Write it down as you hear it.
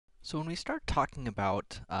So when we start talking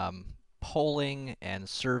about polling and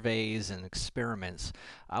surveys and experiments,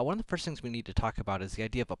 one of the first things we need to talk about is the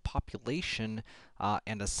idea of a population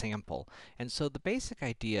and a sample. And so the basic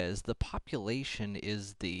idea is the population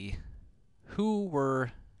is the who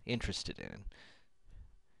we're interested in.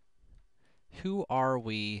 Who are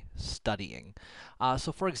we studying?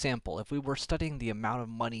 So for example, if we were studying the amount of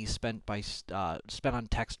money spent spent on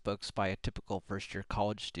textbooks by a typical first-year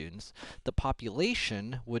college students, the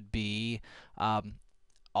population would be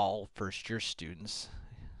all first-year students,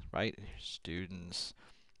 right? Students,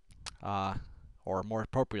 uh, or more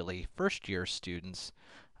appropriately, first-year students,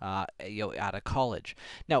 at a college.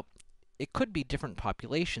 Now, it could be different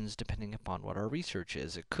populations depending upon what our research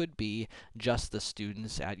is. It could be just the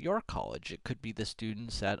students at your college. It could be the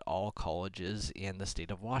students at all colleges in the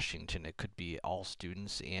state of Washington. It could be all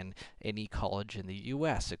students in any college in the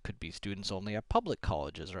US. It could be students only at public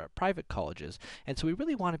colleges or at private colleges. And so we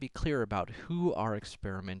really want to be clear about who our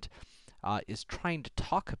experiment is trying to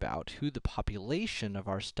talk about, who the population of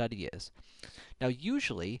our study is. Now,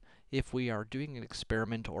 usually, if we are doing an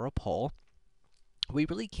experiment or a poll, we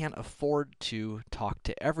really can't afford to talk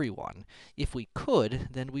to everyone. If we could,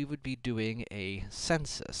 then we would be doing a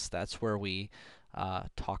census. That's where we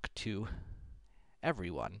talk to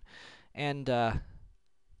everyone. And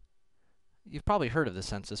you've probably heard of the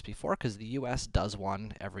census before, because the US does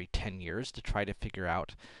one every 10 years to try to figure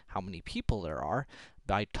out how many people there are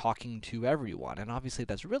by talking to everyone. And obviously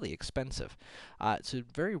that's really expensive. So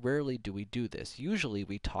very rarely do we do this. Usually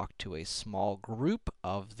we talk to a small group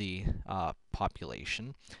of the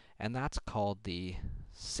population, and that's called the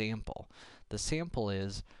sample. The sample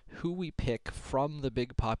is who we pick from the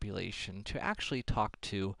big population to actually talk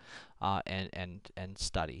to and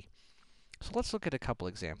study. So let's look at a couple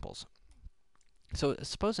examples. So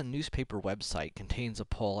suppose a newspaper website contains a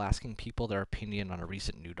poll asking people their opinion on a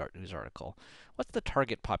recent news article. What's the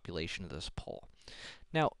target population of this poll?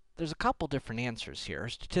 Now, there's a couple different answers here.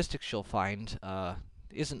 Statistics, you'll find,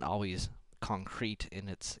 isn't always concrete in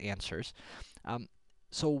its answers.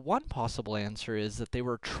 So one possible answer is that they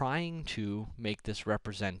were trying to make this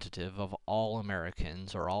representative of all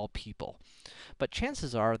Americans or all people. But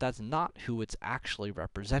chances are that's not who it's actually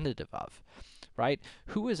representative of, right?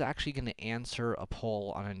 Who is actually going to answer a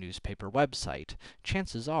poll on a newspaper website?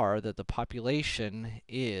 Chances are that the population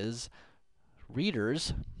is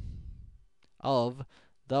readers of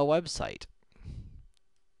the website,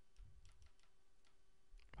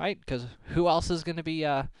 right? Because who else is going to be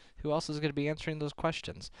answering those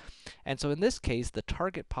questions? And so in this case, the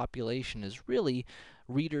target population is really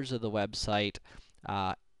readers of the website.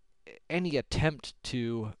 Any attempt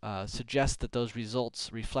to suggest that those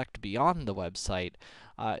results reflect beyond the website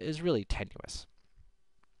is really tenuous.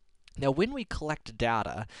 Now, when we collect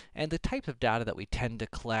data, and the type of data that we tend to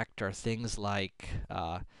collect are things like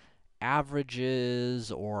averages,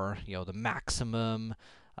 or the maximum,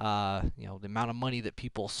 the amount of money that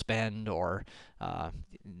people spend, or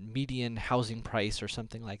median housing price, or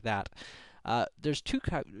something like that. There's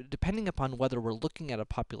depending upon whether we're looking at a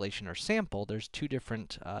population or sample, there's two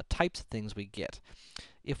different types of things we get.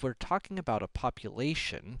 If we're talking about a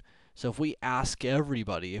population, so if we ask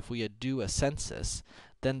everybody, if we do a census,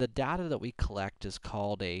 then the data that we collect is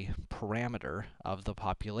called a parameter of the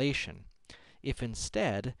population. If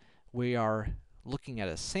instead we are looking at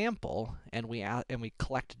a sample and we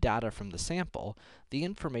collect data from the sample, the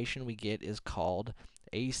information we get is called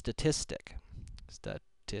a statistic.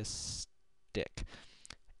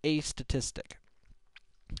 A statistic.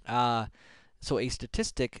 So a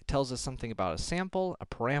statistic tells us something about a sample. A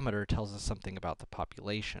parameter tells us something about the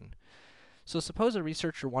population. So suppose a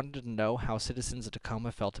researcher wanted to know how citizens of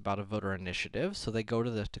Tacoma felt about a voter initiative, so they go to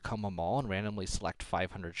the Tacoma Mall and randomly select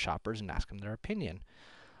 500 shoppers and ask them their opinion.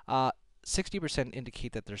 60%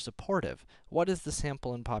 indicate that they're supportive. What is the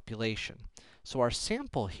sample in population? So our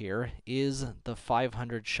sample here is the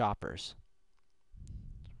 500 shoppers,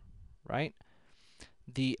 right?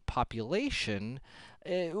 The population,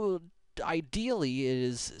 ideally,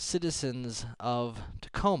 is citizens of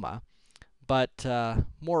Tacoma, but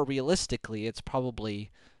more realistically, it's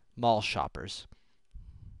probably mall shoppers,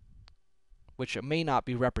 which may not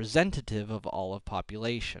be representative of all of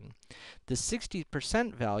population. The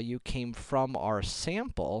 60% value came from our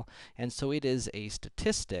sample, and so it is a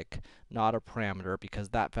statistic, not a parameter, because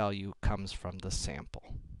that value comes from the sample.